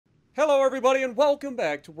Hello everybody and welcome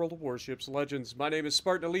back to World of Warships Legends. My name is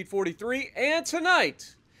Spartan Elite 43 and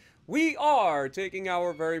tonight we are taking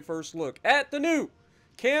our very first look at the new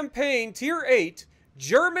campaign Tier 8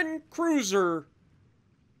 German cruiser,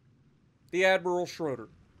 the Admiral Schroder.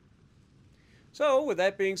 So, with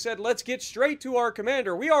that being said, let's get straight to our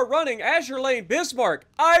commander. We are running Azure Lane Bismarck.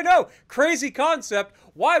 I know, crazy concept.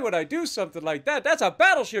 Why would I do something like that? That's a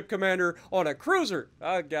battleship commander on a cruiser.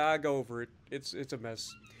 I go over it. It's a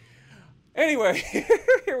mess. Anyway,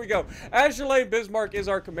 here we go. Azure Lane Bismarck is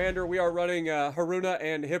our commander. We are running Haruna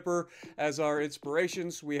and Hipper as our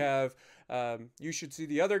inspirations. We have, you should see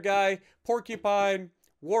the other guy, Porcupine,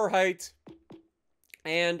 Warhite,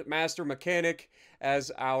 and Master Mechanic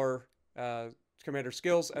as our commander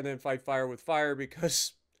skills. And then fight fire with fire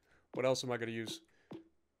because what else am I going to use?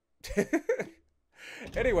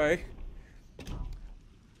 Anyway,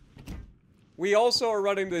 we also are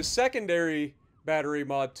running the secondary battery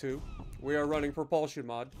mod 2. We are running propulsion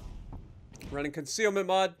mod, running concealment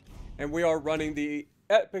mod, and we are running the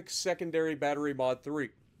epic secondary battery mod 3.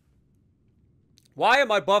 Why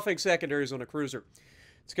am I buffing secondaries on a cruiser?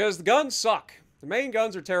 It's because the guns suck. The main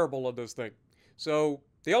guns are terrible on this thing. So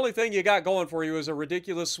the only thing you got going for you is a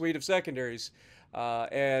ridiculous suite of secondaries.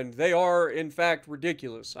 And they are, in fact,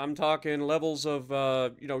 ridiculous. I'm talking levels of,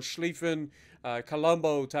 Schlieffen,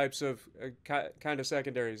 Colombo types of kind of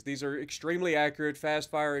secondaries. These are extremely accurate,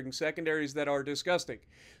 fast-firing secondaries that are disgusting.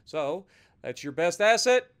 So, that's your best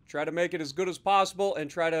asset. Try to make it as good as possible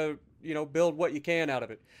and try to, build what you can out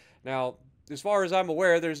of it. Now, as far as I'm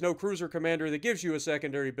aware, there's no cruiser commander that gives you a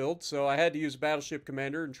secondary build, so I had to use a battleship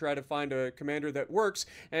commander and try to find a commander that works,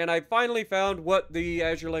 and I finally found what the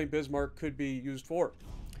Azure Lane Bismarck could be used for.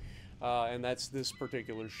 And that's this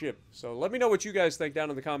particular ship. So let me know what you guys think down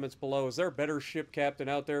in the comments below. Is there a better ship captain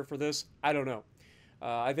out there for this? I don't know.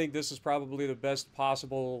 I think this is probably the best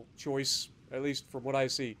possible choice, at least from what I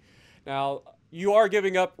see. Now, you are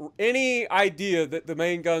giving up any idea that the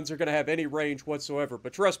main guns are going to have any range whatsoever.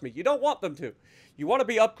 But trust me, you don't want them to. You want to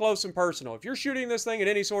be up close and personal. If you're shooting this thing at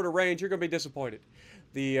any sort of range, you're going to be disappointed.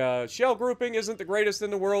 The shell grouping isn't the greatest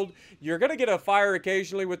in the world. You're going to get a fire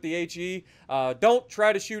occasionally with the HE. Don't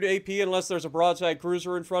try to shoot AP unless there's a broadside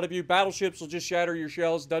cruiser in front of you. Battleships will just shatter your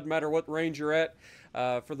shells. Doesn't matter what range you're at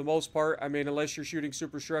for the most part. I mean, unless you're shooting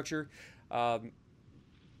superstructure.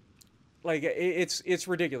 It's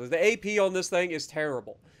ridiculous. The AP on this thing is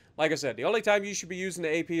terrible. Like I said, the only time you should be using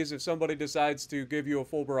the AP is if somebody decides to give you a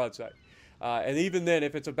full broadside. And even then,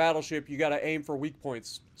 if it's a battleship, you got to aim for weak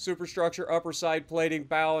points. Superstructure, upper side plating,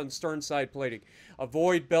 bow and stern side plating.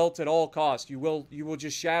 Avoid belt at all costs. You will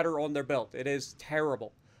just shatter on their belt. It is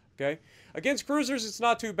terrible. Okay? Against cruisers, it's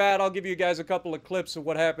not too bad. I'll give you guys a couple of clips of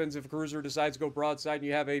what happens if a cruiser decides to go broadside and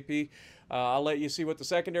you have AP. I'll let you see what the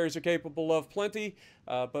secondaries are capable of plenty,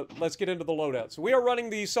 but let's get into the loadout. So we are running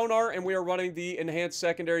the sonar and we are running the enhanced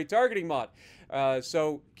secondary targeting mod.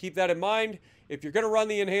 So keep that in mind. If you're going to run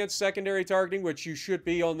the enhanced secondary targeting, which you should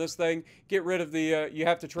be on this thing, get rid of the, you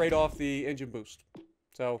have to trade off the engine boost.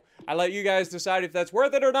 So I let you guys decide if that's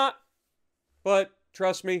worth it or not, but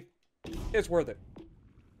trust me, it's worth it.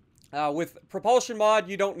 With propulsion mod,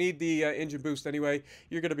 you don't need the engine boost anyway.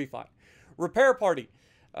 You're going to be fine. Repair party.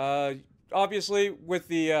 Obviously, with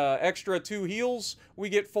the extra 2 heals, we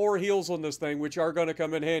get 4 heals on this thing, which are going to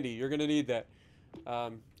come in handy. You're going to need that.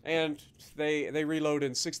 And they reload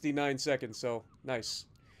in 69 seconds, so nice.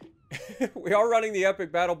 We are running the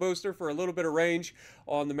Epic Battle Booster for a little bit of range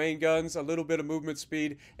on the main guns, a little bit of movement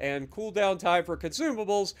speed, and cooldown time for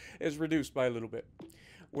consumables is reduced by a little bit.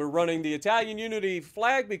 We're running the Italian Unity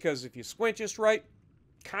flag because if you squint just right,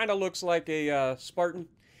 kind of looks like a Spartan.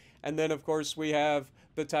 And then, of course, we have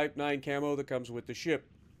the Type 9 camo that comes with the ship.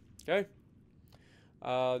 Okay?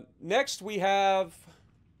 Next, we have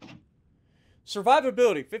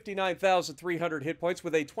survivability, 59,300 hit points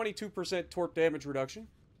with a 22% torque damage reduction.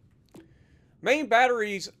 Main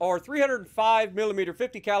batteries are 305mm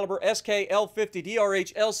 50 caliber SK L50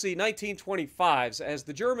 DRH LC 1925s. As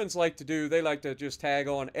the Germans like to do, they like to just tag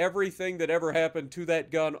on everything that ever happened to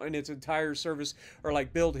that gun in its entire service or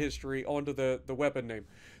like build history onto the weapon name.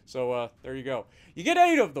 So there you go. You get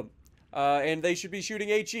 8 of them, and they should be shooting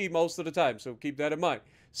HE most of the time, so keep that in mind.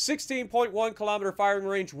 16.1 kilometer firing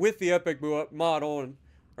range with the Epic mod on,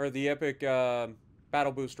 or the Epic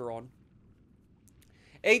Battle Booster on.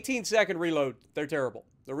 18-second reload. They're terrible.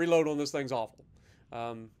 The reload on this thing's awful.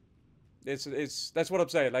 That's what I'm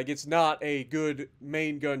saying. Like, it's not a good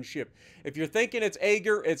main gun ship. If you're thinking it's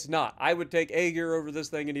Aegir, it's not. I would take Aegir over this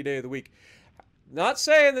thing any day of the week. Not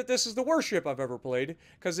saying that this is the worst ship I've ever played,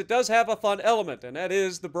 because it does have a fun element, and that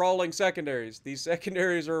is the brawling secondaries. These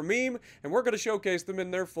secondaries are a meme, and we're going to showcase them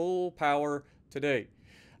in their full power today.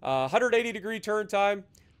 180-degree turn time,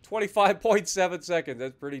 25.7 seconds.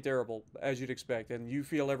 That's pretty terrible, as you'd expect, and you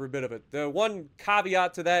feel every bit of it. The one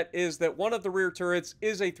caveat to that is that one of the rear turrets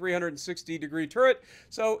is a 360-degree turret,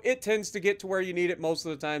 so it tends to get to where you need it most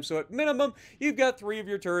of the time. So at minimum, you've got 3 of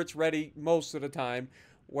your turrets ready most of the time,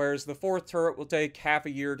 whereas the 4th turret will take half a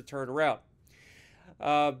year to turn around.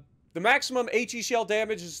 The maximum HE shell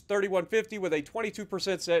damage is 3150 with a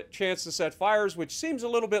 22% chance to set fires, which seems a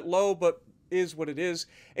little bit low, but is what it is.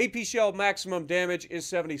 AP shell maximum damage is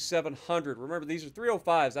 7700. Remember, these are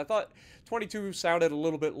 305s. I thought 22 sounded a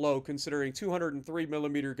little bit low, considering 203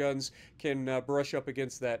 millimeter guns can brush up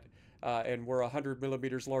against that, and we're 100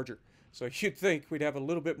 millimeters larger. So you'd think we'd have a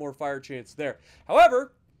little bit more fire chance there.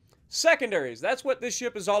 However, secondaries, that's what this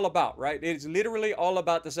ship is all about, right? It is literally all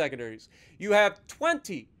about the secondaries. You have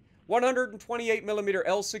 20 128 millimeter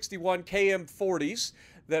L61 KM40s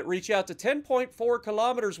that reach out to 10.4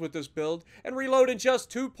 kilometers with this build and reload in just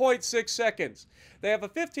 2.6 seconds. They have a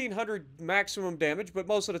 1500 maximum damage, but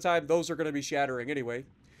most of the time those are going to be shattering anyway.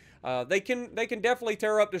 They can definitely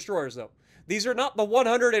tear up destroyers though. These are not the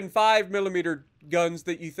 105 millimeter guns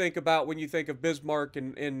that you think about when you think of Bismarck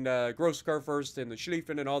and Grosskarfurst and the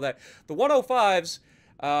Schlieffen and all that. The 105s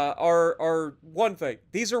are one thing.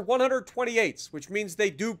 These are 128s, which means they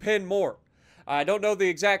do pin more. I don't know the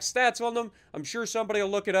exact stats on them. I'm sure somebody will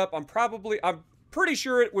look it up. I'm pretty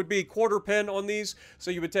sure it would be quarter pin on these.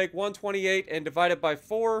 So you would take 128 and divide it by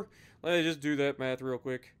 4. Let me just do that math real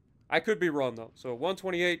quick. I could be wrong though. So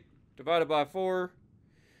 128 divided by 4.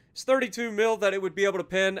 It's 32 mil that it would be able to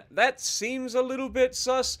pin. That seems a little bit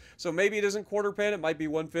sus, so maybe it isn't quarter pin. It might be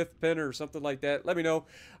 1/5 pin or something like that. Let me know.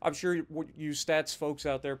 I'm sure you stats folks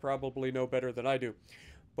out there probably know better than I do.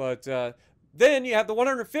 But then you have the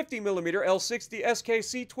 150 millimeter L60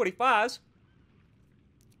 SKC 25s.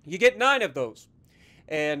 You get 9 of those.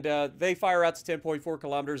 And they fire out to 10.4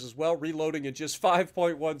 kilometers as well, reloading in just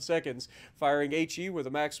 5.1 seconds, firing HE with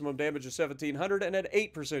a maximum damage of 1700 and an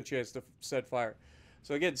 8% chance to set fire.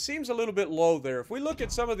 So again, seems a little bit low there. If we look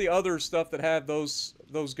at some of the other stuff that have those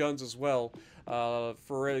guns as well,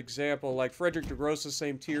 for example, like Frederick de Grosse's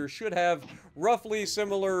same tier should have roughly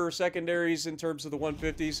similar secondaries in terms of the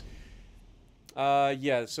 150s.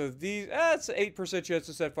 Yeah, so these, that's an 8% chance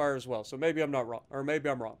to set fire as well. So maybe I'm not wrong, or maybe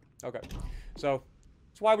I'm wrong. Okay, so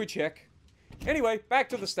that's why we check. Anyway, back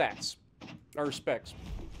to the stats, or specs.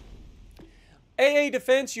 AA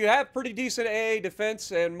defense, you have pretty decent AA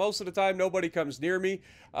defense, and most of the time nobody comes near me.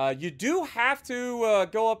 You do have to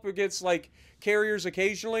go up against like carriers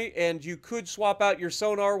occasionally, and you could swap out your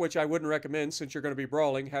sonar, which I wouldn't recommend since you're going to be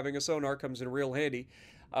brawling. Having a sonar comes in real handy.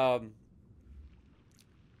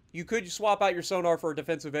 You could swap out your sonar for a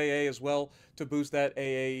defensive AA as well to boost that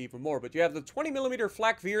AA even more. But you have the 20mm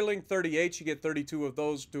Flak Vierling 38. You get 32 of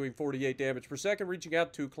those doing 48 damage per second, reaching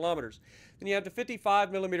out 2 kilometers. Then you have the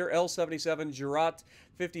 55mm L77 Girat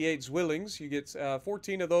 58 Zwillings. You get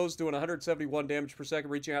 14 of those doing 171 damage per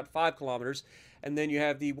second, reaching out 5 kilometers. And then you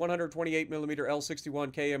have the 128mm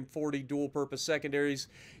L61 KM40 dual-purpose secondaries.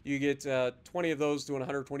 You get 20 of those doing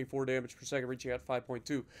 124 damage per second, reaching out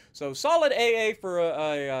 5.2. So solid AA for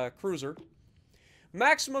a cruiser.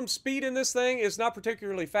 Maximum speed in this thing is not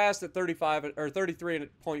particularly fast at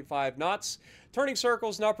 33.5 knots. Turning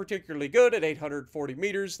circles not particularly good at 840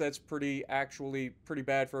 meters. That's actually pretty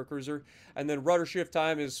bad for a cruiser. And then rudder shift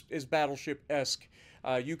time is battleship-esque.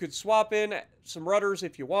 You could swap in some rudders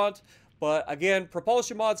if you want. But again,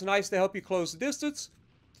 propulsion mod's nice to help you close the distance.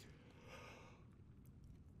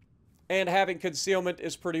 And having concealment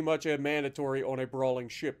is pretty much a mandatory on a brawling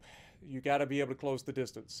ship. You got to be able to close the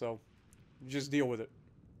distance, so just deal with it.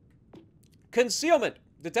 Concealment.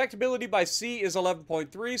 Detectability by sea is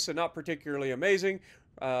 11.3, so not particularly amazing,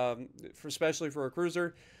 especially for a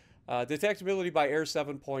cruiser. Detectability by air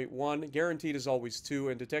 7.1, guaranteed is always 2,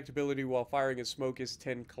 and detectability while firing in smoke is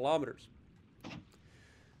 10 kilometers.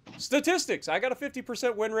 Statistics. I got a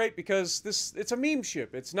 50% win rate because it's a meme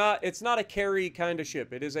ship. It's not a carry kind of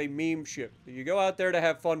ship. It is a meme ship. You go out there to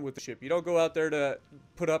have fun with the ship. You don't go out there to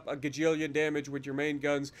put up a gajillion damage with your main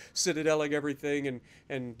guns, citadeling everything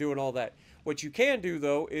and doing all that. What you can do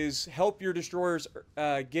though is help your destroyers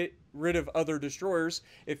get rid of other destroyers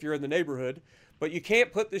if you're in the neighborhood, but you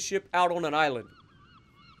can't put this ship out on an island.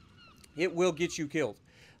 It will get you killed.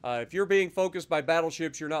 If you're being focused by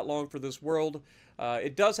battleships, you're not long for this world.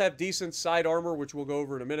 It does have decent side armor, which we'll go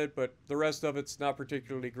over in a minute, but the rest of it's not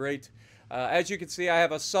particularly great. As you can see, I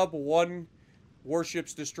have a sub 1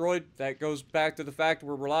 warships destroyed. That goes back to the fact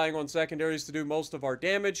we're relying on secondaries to do most of our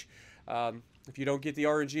damage. If you don't get the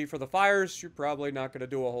RNG for the fires, you're probably not going to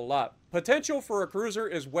do a whole lot. Potential for a cruiser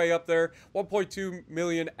is way up there. 1.2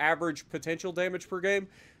 million average potential damage per game.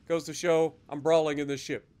 Goes to show I'm brawling in this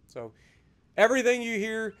ship. So everything you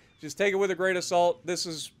hear, just take it with a grain of salt. This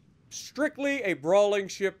is strictly a brawling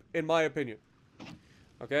ship, in my opinion.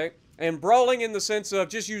 Okay? And brawling in the sense of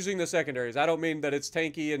just using the secondaries. I don't mean that it's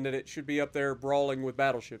tanky and that it should be up there brawling with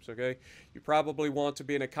battleships, okay? You probably want to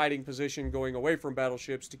be in a kiting position going away from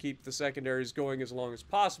battleships to keep the secondaries going as long as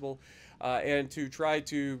possible and to try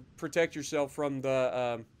to protect yourself from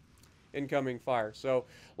the incoming fire. So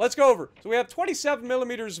let's go over. So we have 27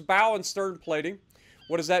 millimeters bow and stern plating.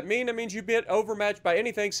 What does that mean? It means you get overmatched by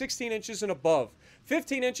anything 16 inches and above.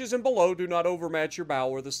 15 inches and below do not overmatch your bow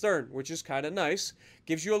or the stern, which is kind of nice.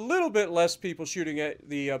 Gives you a little bit less people shooting at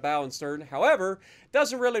the bow and stern. However, it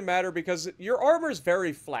doesn't really matter because your armor is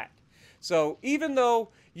very flat. So even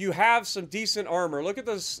though you have some decent armor, look at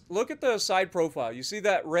this. Look at the side profile. You see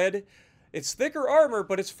that red? It's thicker armor,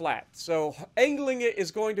 but it's flat. So angling it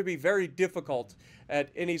is going to be very difficult at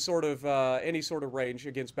any sort of range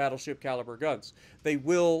against battleship caliber guns. They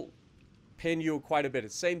will pin you quite a bit.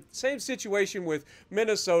 It's same situation with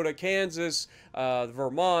Minnesota, Kansas,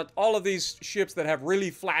 Vermont, all of these ships that have really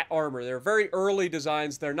flat armor. They're very early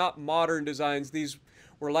designs. They're not modern designs. These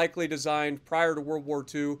were likely designed prior to World War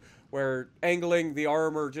II, where angling the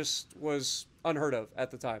armor just was unheard of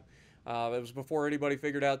at the time. It was before anybody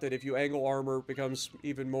figured out that if you angle armor, it becomes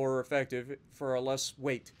even more effective for a less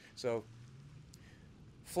weight. So,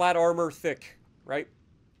 flat armor, thick, right?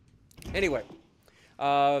 Anyway,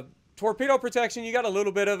 torpedo protection, you got a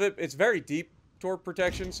little bit of it. It's very deep torque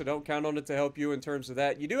protection, so don't count on it to help you in terms of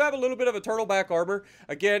that. You do have a little bit of a turtleback armor.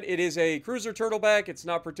 Again, it is a cruiser turtleback. It's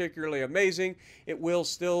not particularly amazing. It will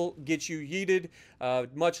still get you yeeted,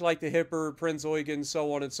 much like the Hipper, Prinz Eugen,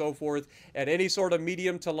 so on and so forth. At any sort of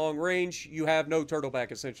medium to long range, you have no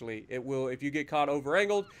turtleback, essentially. It will, if you get caught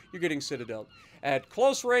over-angled, you're getting citadel. At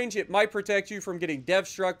close range, it might protect you from getting dev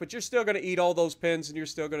struck, but you're still going to eat all those pins and you're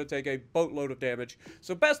still going to take a boatload of damage.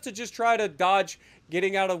 So best to just try to dodge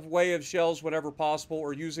getting out of the way of shells whenever possible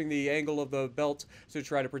or using the angle of the belt to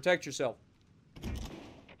try to protect yourself.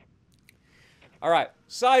 All right,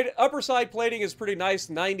 upper side plating is pretty nice,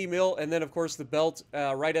 90 mil, and then of course the belt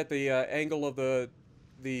right at the angle of the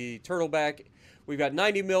turtleback. We've got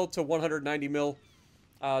 90 mil to 190 mil.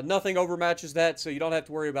 Nothing overmatches that, so you don't have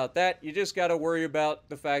to worry about that. You just got to worry about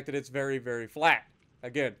the fact that it's very, very flat.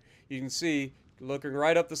 Again, you can see, looking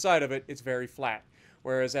right up the side of it, it's very flat.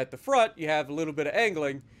 Whereas at the front, you have a little bit of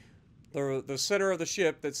angling. The center of the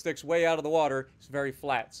ship that sticks way out of the water is very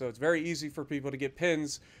flat, so it's very easy for people to get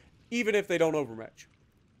pins, even if they don't overmatch.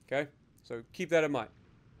 Okay? So keep that in mind.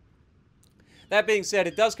 That being said,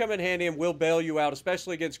 it does come in handy and will bail you out,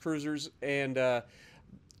 especially against cruisers and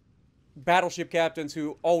battleship captains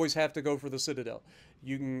who always have to go for the citadel.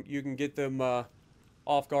 You can get them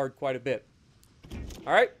off guard quite a bit.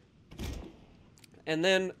 All right, and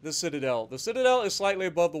then the citadel. The citadel is slightly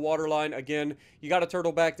above the waterline. Again, you got a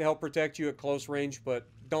turtleback to help protect you at close range, but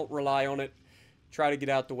don't rely on it. Try to get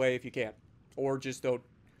out the way if you can, or just don't.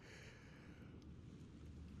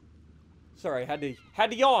 Sorry, had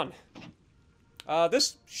to yawn.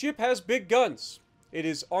 This ship has big guns. It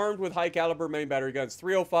is armed with high-caliber main battery guns.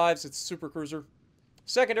 305s, it's a super cruiser.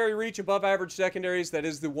 Secondary reach, above average secondaries. That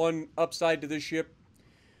is the one upside to this ship.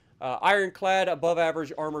 Ironclad, above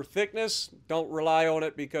average armor thickness. Don't rely on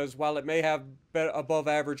it because while it may have above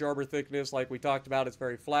average armor thickness, like we talked about, it's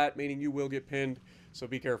very flat, meaning you will get pinned, so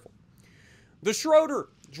be careful. The Schroder.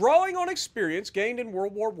 Drawing on experience gained in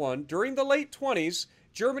World War I, during the late 20s,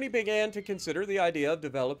 Germany began to consider the idea of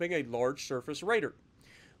developing a large surface raider.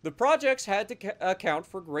 The projects had to account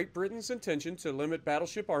for Great Britain's intention to limit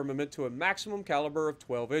battleship armament to a maximum caliber of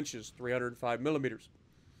 12 inches, 305 millimeters,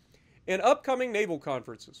 in upcoming naval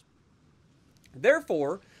conferences.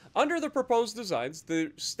 Therefore, under the proposed designs,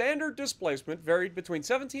 the standard displacement varied between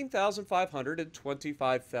 17,500 and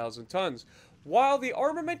 25,000 tons, while the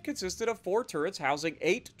armament consisted of 4 turrets housing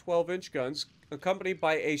 8 12-inch guns, accompanied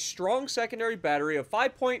by a strong secondary battery of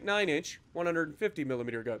 5.9-inch, 150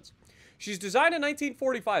 millimeter guns. She's designed in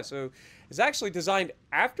 1945, so it's actually designed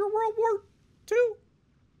after World War II?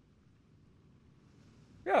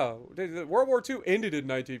 Yeah, World War II ended in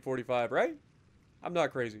 1945, right? I'm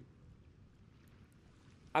not crazy.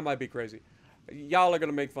 I might be crazy. Y'all are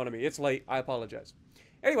going to make fun of me. It's late. I apologize.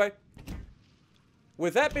 Anyway,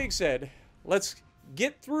 with that being said, let's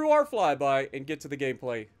get through our flyby and get to the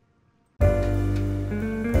gameplay.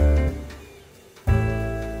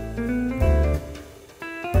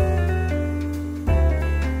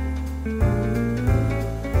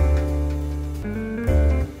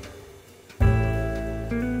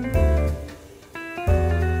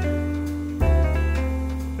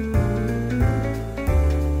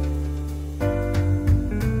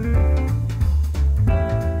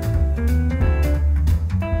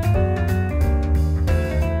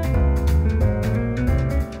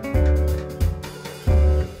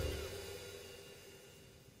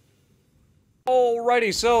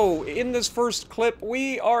 Alrighty, so in this first clip,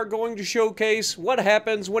 we are going to showcase what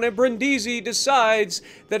happens when a Brindisi decides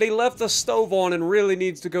that he left the stove on and really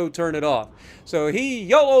needs to go turn it off. So he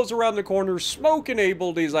YOLOs around the corner, smoke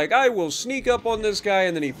enabled. He's like, I will sneak up on this guy,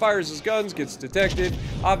 and then he fires his guns, gets detected.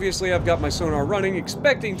 Obviously, I've got my sonar running,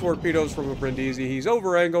 expecting torpedoes from a Brindisi. He's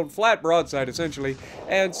over-angled, flat broadside, essentially,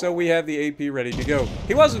 and so we have the AP ready to go.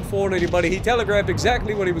 He wasn't fooling anybody. He telegraphed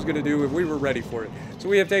exactly what he was going to do, and we were ready for it. So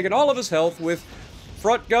we have taken all of his health with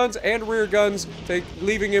front guns and rear guns,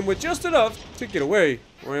 leaving him with just enough to get away.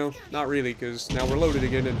 Well, not really, because now we're loaded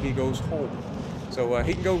again and he goes home. So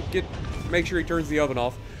he can go make sure he turns the oven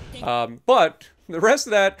off. But the rest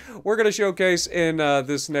of that, we're going to showcase in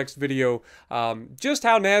this next video just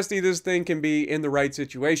how nasty this thing can be in the right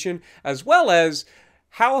situation, as well as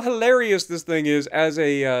how hilarious this thing is as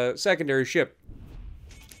a secondary ship.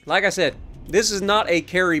 Like I said, this is not a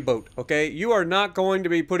carry boat, okay? You are not going to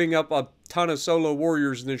be putting up a ton of solo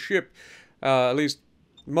warriors in this ship. At least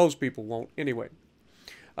most people won't anyway.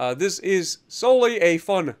 This is solely a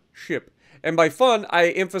fun ship. And by fun, I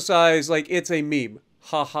emphasize like it's a meme.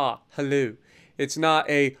 Haha, hello. It's not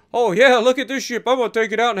a, oh yeah, look at this ship, I'm gonna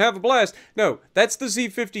take it out and have a blast. No, that's the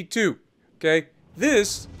Z-52, okay?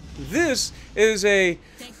 This is a,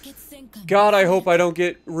 God, I hope I don't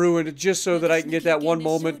get ruined just so that I can get that one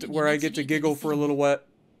moment where I get to giggle for a little wet.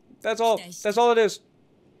 That's all. That's all it is.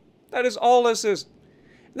 That is all this is.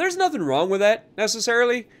 There's nothing wrong with that,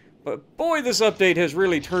 necessarily. But boy, this update has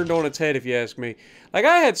really turned on its head, if you ask me. Like,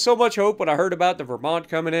 I had so much hope when I heard about the Vermont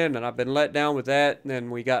coming in, and I've been let down with that. And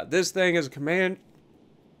then we got this thing as a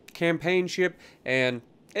campaign ship, and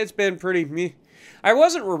it's been pretty meh. I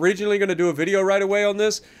wasn't originally going to do a video right away on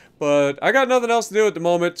this, but I got nothing else to do at the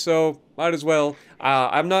moment, so might as well.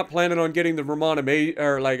 I'm not planning on getting the Vermont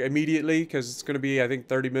immediately, because it's going to be, I think,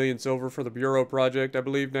 30 million silver for the Bureau project, I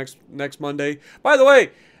believe, next Monday. By the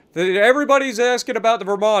way, everybody's asking about the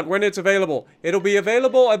Vermont, when it's available. It'll be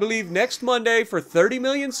available, I believe, next Monday for 30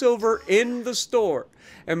 million silver in the store.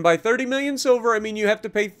 And by 30 million silver, I mean you have to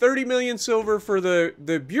pay 30 million silver for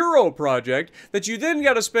the Bureau project that you then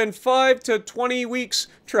got to spend 5 to 20 weeks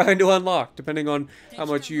trying to unlock, depending on how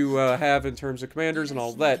much you have in terms of commanders and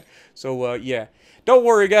all that. So, yeah. Don't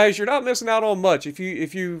worry, guys. You're not missing out on much. If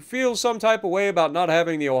you feel some type of way about not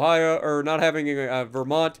having the Ohio, or not having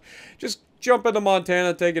Vermont, just jump into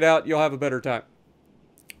Montana, take it out. You'll have a better time.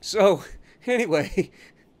 So, anyway...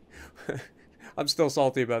 I'm still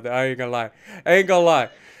salty about that. I ain't gonna lie. I ain't gonna lie.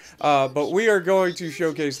 But we are going to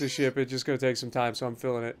showcase the ship. It's just going to take some time, so I'm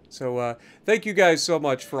feeling it. So thank you guys so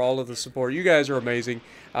much for all of the support. You guys are amazing.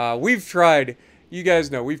 We've tried, you guys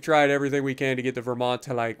know, we've tried everything we can to get the Vermont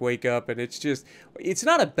to, like, wake up, and it's just, it's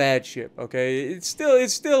not a bad ship, okay? It's still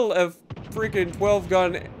a freaking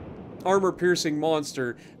 12-gun armor-piercing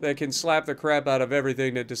monster that can slap the crap out of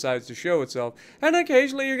everything that decides to show itself. And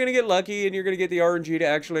occasionally you're going to get lucky and you're going to get the RNG to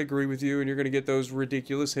actually agree with you and you're going to get those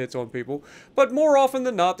ridiculous hits on people. But more often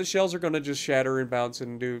than not, the shells are going to just shatter and bounce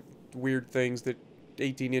and do weird things that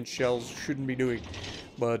 18-inch shells shouldn't be doing.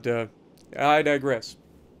 But I digress.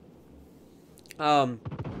 I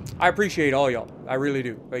appreciate all y'all. I really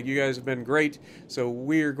do. Like, you guys have been great. So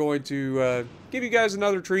we're going to give you guys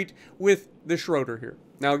another treat with the Schroder here.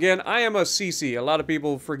 Now, again, I am a CC. A lot of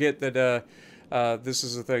people forget that this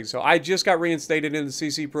is a thing. So I just got reinstated in the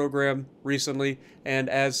CC program recently, and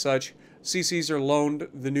as such, CCs are loaned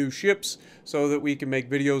the new ships so that we can make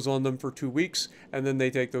videos on them for 2 weeks, and then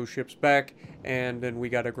they take those ships back, and then we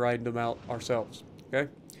got to grind them out ourselves. Okay?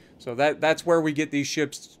 So that's where we get these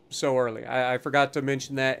ships so early. I forgot to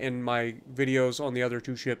mention that in my videos on the other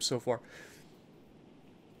 2 ships so far.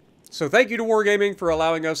 So thank you to Wargaming for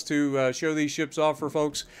allowing us to show these ships off for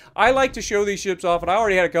folks. I like to show these ships off, and I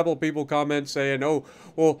already had a couple of people comment saying, "Oh,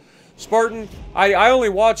 well, Spartan, I only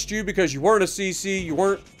watched you because you weren't a CC, you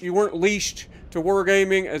weren't leashed to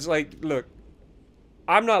Wargaming." It's like, look,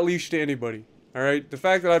 I'm not leashed to anybody. All right, the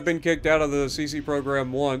fact that I've been kicked out of the CC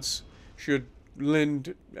program once should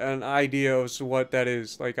lend an idea as to what that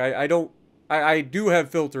is. Like, I do have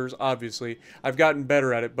filters, obviously. I've gotten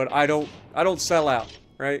better at it, but I don't sell out,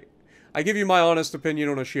 right? I give you my honest opinion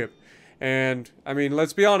on a ship. And, I mean,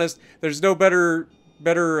 let's be honest, there's no better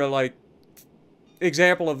like,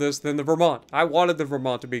 example of this than the Vermont. I wanted the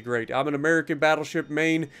Vermont to be great. I'm an American battleship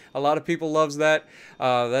main. A lot of people loves that,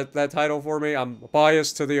 that title for me. I'm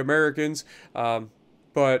biased to the Americans,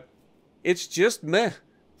 but it's just meh.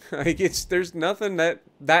 Like, there's nothing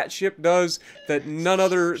that ship does that none of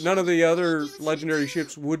the other legendary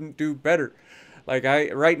ships wouldn't do better. Like,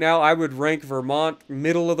 right now, I would rank Vermont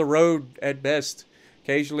middle of the road at best.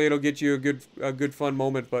 Occasionally, it'll get you a good fun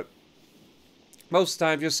moment, but most of the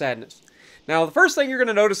time, just sadness. Now, the first thing you're going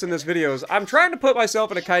to notice in this video is I'm trying to put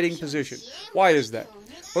myself in a kiting position. Why is that?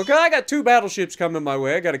 Well, because I got 2 battleships coming my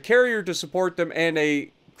way. I got a carrier to support them and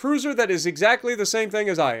a cruiser that is exactly the same thing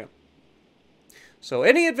as I am. So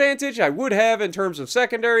any advantage I would have in terms of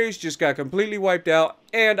secondaries just got completely wiped out,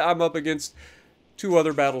 and I'm up against 2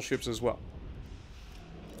 other battleships as well.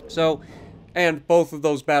 So, and both of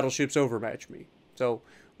those battleships overmatch me. So,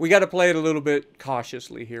 we got to play it a little bit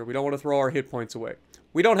cautiously here. We don't want to throw our hit points away.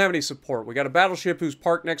 We don't have any support. We got a battleship who's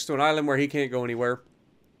parked next to an island where he can't go anywhere.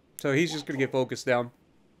 So, he's just going to get focused down.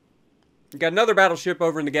 We got another battleship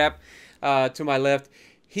over in the gap to my left.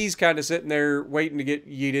 He's kind of sitting there waiting to get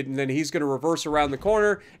yeeted, and then he's going to reverse around the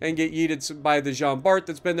corner and get yeeted by the Jean Bart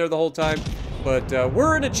that's been there the whole time. But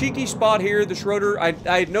we're in a cheeky spot here. The Schroder, I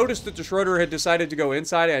had noticed that the Schroder had decided to go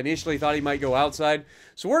inside. I initially thought he might go outside.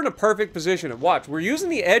 So we're in a perfect position. And watch, we're using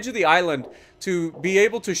the edge of the island to be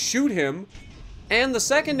able to shoot him, and the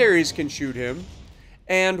secondaries can shoot him.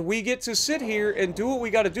 And we get to sit here and do what we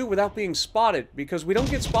got to do without being spotted, because we don't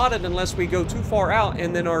get spotted unless we go too far out,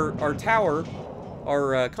 and then our tower...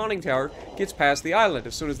 Our conning tower gets past the island.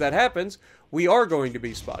 As soon as that happens, we are going to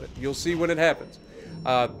be spotted. You'll see when it happens.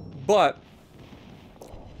 And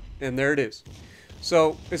there it is.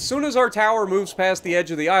 So, as soon as our tower moves past the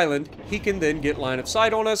edge of the island, he can then get line of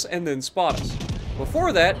sight on us and then spot us.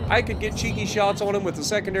 Before that, I could get cheeky shots on him with the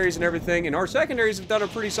secondaries and everything, and our secondaries have done a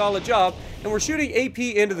pretty solid job, and we're shooting AP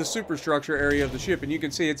into the superstructure area of the ship, and you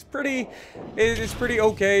can see it's pretty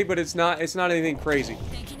okay, but it's not anything crazy.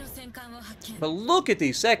 But look at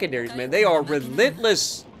these secondaries, man. They are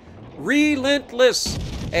relentless. Relentless.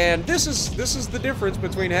 And this is the difference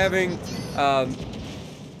between having,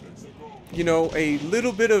 you know, a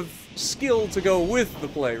little bit of skill to go with the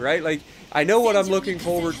play, right? Like, I know what I'm looking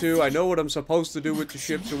forward to. I know what I'm supposed to do with the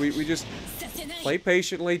ship. So we just play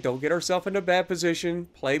patiently. Don't get ourselves in a bad position.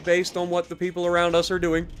 Play based on what the people around us are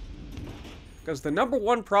doing. Because the number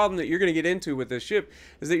one problem that you're going to get into with this ship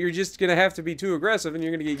is that you're just going to have to be too aggressive and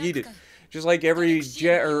you're going to get yeeted. Just like every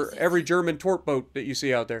jet or every German torp boat that you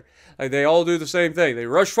see out there. Like, they all do the same thing. They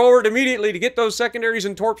rush forward immediately to get those secondaries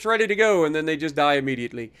and torps ready to go, and then they just die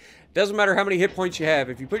immediately. Doesn't matter how many hit points you have.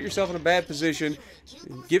 If you put yourself in a bad position,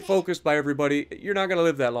 get focused by everybody, you're not going to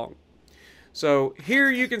live that long. So here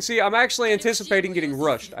you can see I'm actually anticipating getting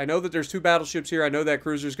rushed. I know that there's 2 battleships here. I know that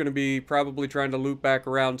cruiser's going to be probably trying to loop back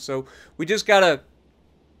around. So we just got to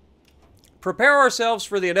prepare ourselves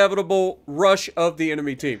for the inevitable rush of the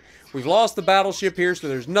enemy team. We've lost the battleship here, so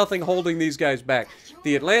there's nothing holding these guys back.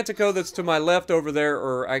 The Atlantico that's to my left over there,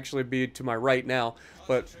 or actually be to my right now,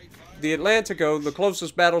 but the Atlantico, the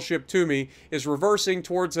closest battleship to me, is reversing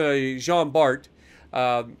towards a Jean Bart.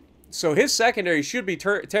 So his secondary should be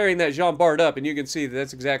tearing that Jean Bart up, and you can see that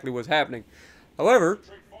that's exactly what's happening. However,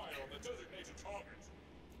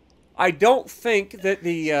 I don't think that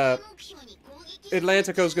the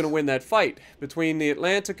Atlantico is going to win that fight. Between the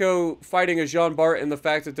Atlantico fighting a Jean Bart and the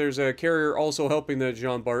fact that there's a carrier also helping the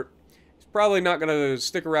Jean Bart, it's probably not going to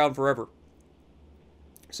stick around forever.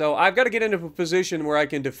 So I've got to get into a position where I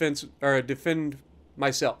can defend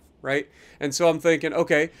myself, right? And so I'm thinking,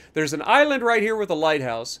 okay, there's an island right here with a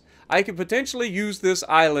lighthouse. I could potentially use this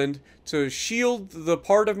island to shield the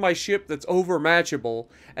part of my ship that's overmatchable,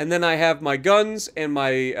 and then I have my guns and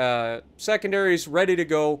my secondaries ready to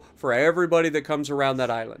go for everybody that comes around that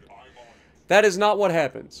island. That is not what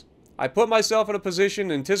happens. I put myself in a position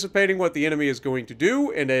anticipating what the enemy is going to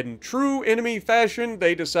do, and in true enemy fashion,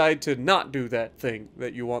 they decide to not do that thing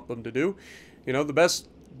that you want them to do. You know, the best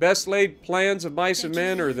laid plans of mice and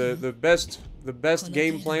men, or the best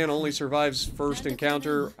game plan only survives first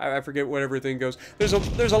encounter. I forget what everything goes. There's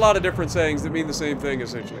a lot of different sayings that mean the same thing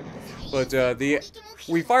essentially. But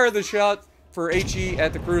we fire the shot for HE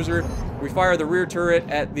at the cruiser. We fire the rear turret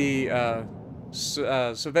at the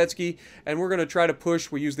Sovietsky, and we're going to try to push.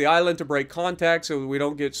 We use the island to break contact so that we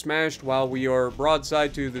don't get smashed while we are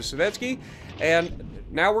broadside to the Sovietsky. And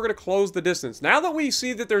now we're going to close the distance. Now that we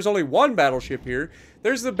see that there's only 1 battleship here,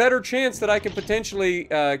 there's the better chance that I can potentially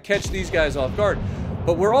catch these guys off guard.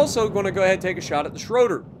 But we're also going to go ahead and take a shot at the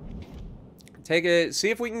Schroder. See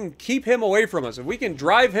if we can keep him away from us. If we can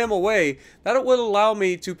drive him away, that will allow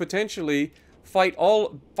me to potentially fight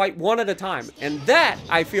one at a time. And that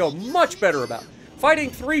I feel much better about. Fighting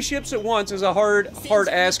 3 ships at once is a hard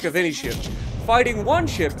ask of any ship. Fighting 1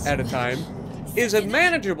 ship at a time is a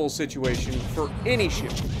manageable situation for any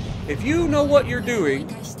ship. If you know what you're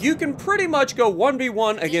doing, you can pretty much go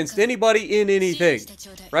 1v1 against anybody in anything,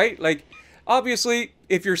 right? Like, obviously,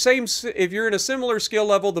 if you're in a similar skill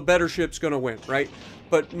level, the better ship's gonna win, right?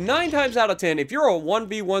 But 9 times out of 10, if you're a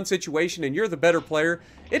 1v1 situation and you're the better player,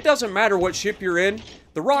 it doesn't matter what ship you're in.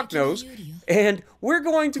 the rock nose, and we're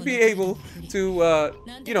going to be able to,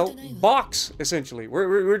 you know, box, essentially.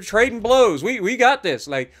 We're trading blows. We got this.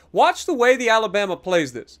 Like, watch the way the Alabama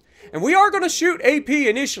plays this. And we are going to shoot AP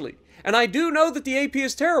initially. And I do know that the AP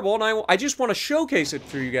is terrible, and I just want to showcase it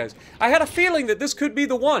for you guys. I had a feeling that this could be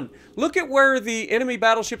the one. Look at where the enemy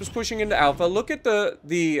battleship is pushing into Alpha. Look at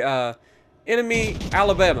the enemy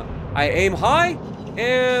Alabama. I aim high,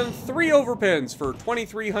 and 3 overpins for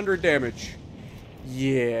 2,300 damage.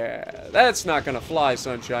 Yeah, that's not going to fly,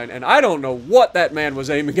 Sunshine. And I don't know what that man was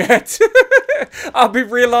aiming at. I'll be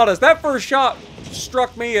real honest. That first shot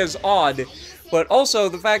struck me as odd. But also,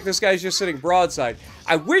 the fact this guy's just sitting broadside.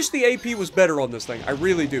 I wish the AP was better on this thing. I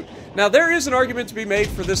really do. Now, there is an argument to be made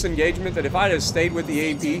for this engagement that if I had stayed with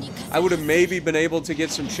the AP, I would have maybe been able to get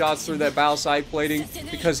some shots through that bow side plating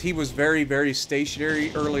because he was very, very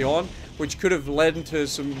stationary early on, which could have led to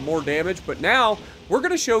some more damage. But now, we're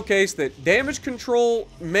going to showcase that damage control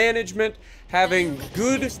management, having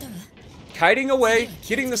good kiting away,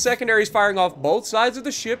 getting the secondaries firing off both sides of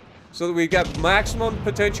the ship, so that we've got maximum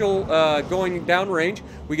potential going downrange.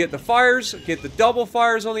 We get the fires, get the double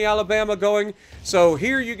fires on the Alabama going. So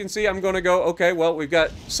here you can see I'm going to go, okay, well, we've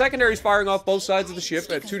got secondaries firing off both sides of the ship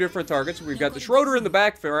at 2 different targets. We've got the Schroder in the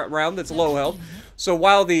background that's low health. So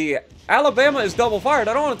while the Alabama is double fired,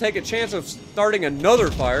 I don't want to take a chance of starting another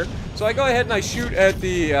fire. So I go ahead and I shoot at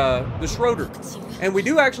the Schroder. And we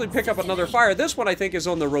do actually pick up another fire. This one I think is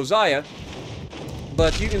on the Rosiah.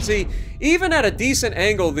 But you can see, even at a decent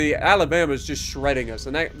angle, the Alabama is just shredding us.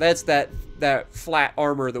 And that's that flat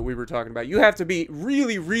armor that we were talking about. You have to be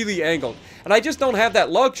really, really angled. And I just don't have that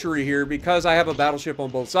luxury here because I have a battleship on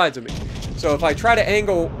both sides of me. So if I try to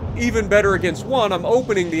angle even better against one, I'm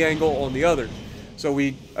opening the angle on the other. So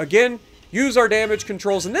we, again, use our damage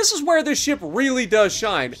controls. And this is where this ship really does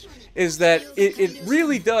shine, is that it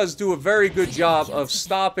really does do a very good job of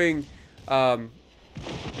stopping...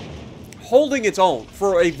 holding its own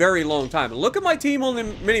for a very long time. And look at my team on the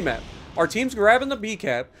minimap. Our team's grabbing the B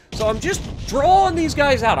cap, so I'm just drawing these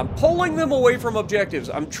guys out. I'm pulling them away from objectives.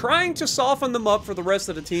 I'm trying to soften them up for the rest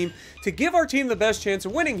of the team to give our team the best chance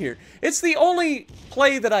of winning here. It's the only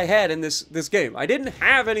play that I had in this game. I didn't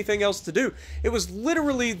have anything else to do. It was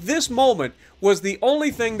literally this moment was the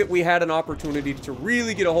only thing that we had an opportunity to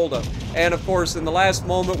really get a hold of. And of course, in the last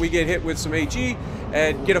moment, we get hit with some HE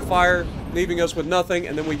and get a fire, leaving us with nothing,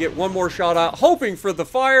 and then we get one more shot out, hoping for the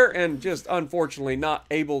fire, and just unfortunately not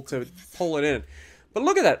able to pull it in. But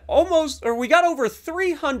look at that, we got over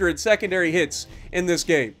 300 secondary hits in this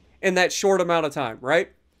game, in that short amount of time,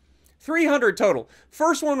 right? 300 total.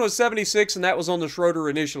 First one was 76, and that was on the Schroder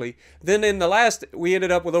initially. Then in the last, we ended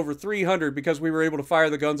up with over 300 because we were able to fire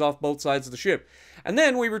the guns off both sides of the ship. And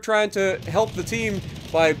then we were trying to help the team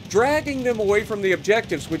by dragging them away from the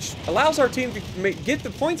objectives, which allows our team to get the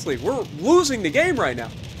points lead. We're losing the game right now.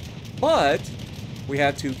 But we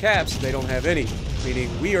have 2 caps, they don't have any. Meaning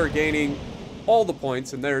we are gaining all the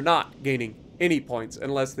points, and they're not gaining any points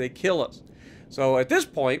unless they kill us. So at this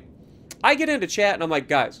point, I get into chat and I'm like,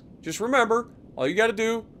 guys, just remember, all you gotta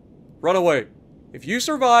do, run away. If you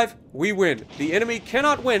survive, we win. The enemy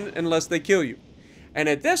cannot win unless they kill you. And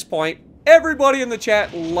at this point, everybody in the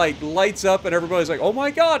chat lights up, and everybody's like, oh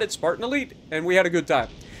my god, it's Spartan Elite. And we had a good time.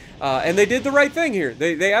 And they did the right thing here.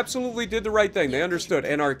 They absolutely did the right thing. They understood.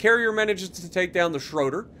 And our carrier manages to take down the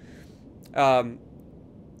Schroder.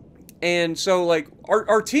 And so, like,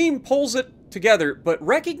 our team pulls it together, but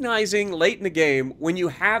recognizing late in the game when you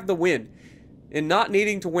have the win and not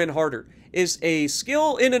needing to win harder is a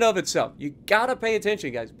skill in and of itself. You gotta pay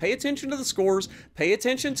attention, guys. Pay attention to the scores. Pay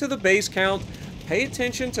attention to the base count. Pay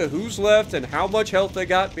attention to who's left and how much health they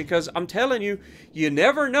got, because I'm telling you, you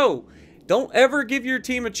never know. Don't ever give your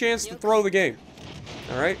team a chance to throw the game.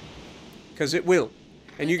 Alright? Because it will.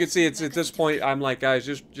 And you can see it's at this point, I'm like, guys,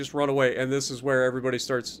 just run away. And this is where everybody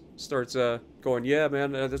starts going, yeah,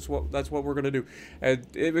 man, that's what we're gonna do. And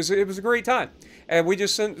it was a great time. And we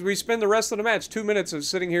spend the rest of the match 2 minutes of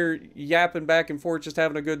sitting here yapping back and forth, just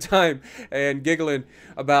having a good time and giggling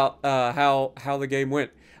about how the game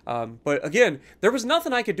went. But again, there was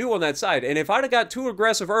nothing I could do on that side, and if I'd have got too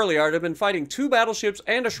aggressive early, I'd have been fighting 2 battleships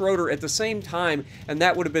and a Schroder at the same time, and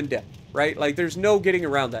that would have been dead, right? Like, there's no getting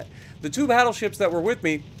around that. The 2 battleships that were with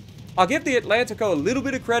me, I'll give the Atlantico a little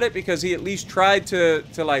bit of credit because he at least tried to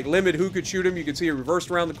like limit who could shoot him. You can see he reversed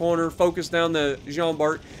around the corner, focused down the Jean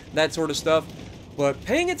Bart, that sort of stuff. But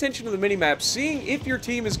paying attention to the minimap, seeing if your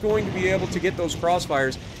team is going to be able to get those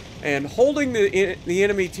crossfires, and holding the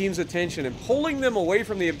enemy team's attention and pulling them away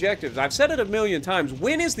from the objectives. I've said it a million times.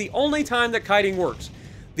 When is the only time that kiting works?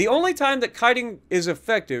 The only time that kiting is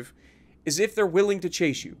effective is if they're willing to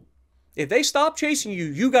chase you. If they stop chasing you,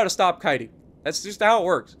 you got to stop kiting. That's just how it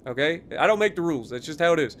works, okay? I don't make the rules. That's just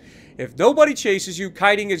how it is. If nobody chases you,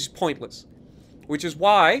 kiting is pointless. Which is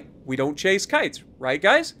why we don't chase kites, right,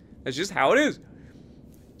 guys? That's just how it is.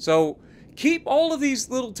 So keep all of these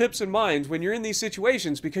little tips in mind when you're in these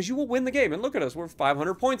situations, because you will win the game. And look at us, we're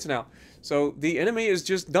 500 points now. So the enemy is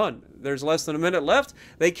just done. There's less than a minute left.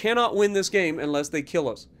 They cannot win this game unless they kill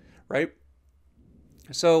us, right?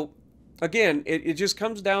 So again, it just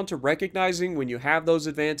comes down to recognizing when you have those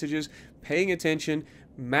advantages, paying attention,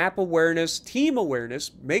 map awareness, team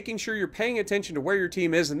awareness, making sure you're paying attention to where your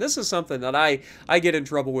team is. And this is something that I get in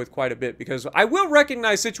trouble with quite a bit, because I will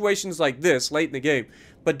recognize situations like this late in the game.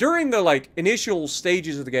 But during the initial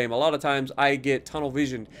stages of the game, a lot of times I get tunnel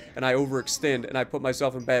vision and I overextend and I put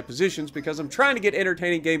myself in bad positions because I'm trying to get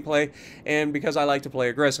entertaining gameplay and because I like to play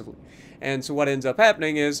aggressively. And so what ends up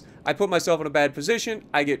happening is I put myself in a bad position,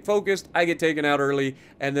 I get focused, I get taken out early,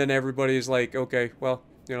 and then everybody's like, okay, well,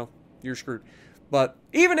 you know, you're screwed. But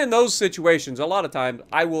even in those situations, a lot of times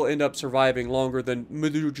I will end up surviving longer than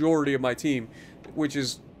majority of my team, which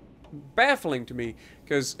is baffling to me,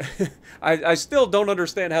 because I still don't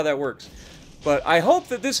understand how that works. But I hope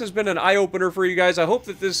that this has been an eye-opener for you guys. I hope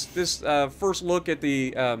that this first look at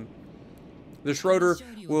the Schroder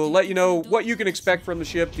will let you know what you can expect from the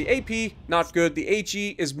ship. The AP, not good. The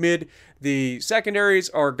HE is mid. The secondaries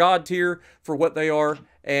are god tier for what they are,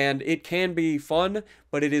 and it can be fun,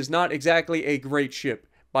 but it is not exactly a great ship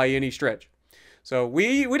by any stretch. So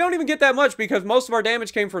we don't even get that much because most of our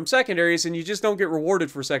damage came from secondaries, and you just don't get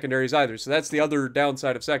rewarded for secondaries either. So that's the other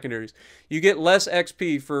downside of secondaries. You get less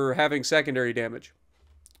XP for having secondary damage.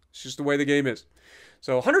 It's just the way the game is.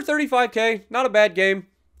 So 135k, not a bad game.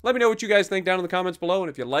 Let me know what you guys think down in the comments below, and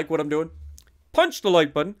if you like what I'm doing, punch the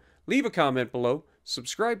like button, leave a comment below,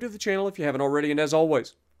 subscribe to the channel if you haven't already, and as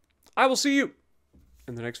always, I will see you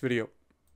in the next video.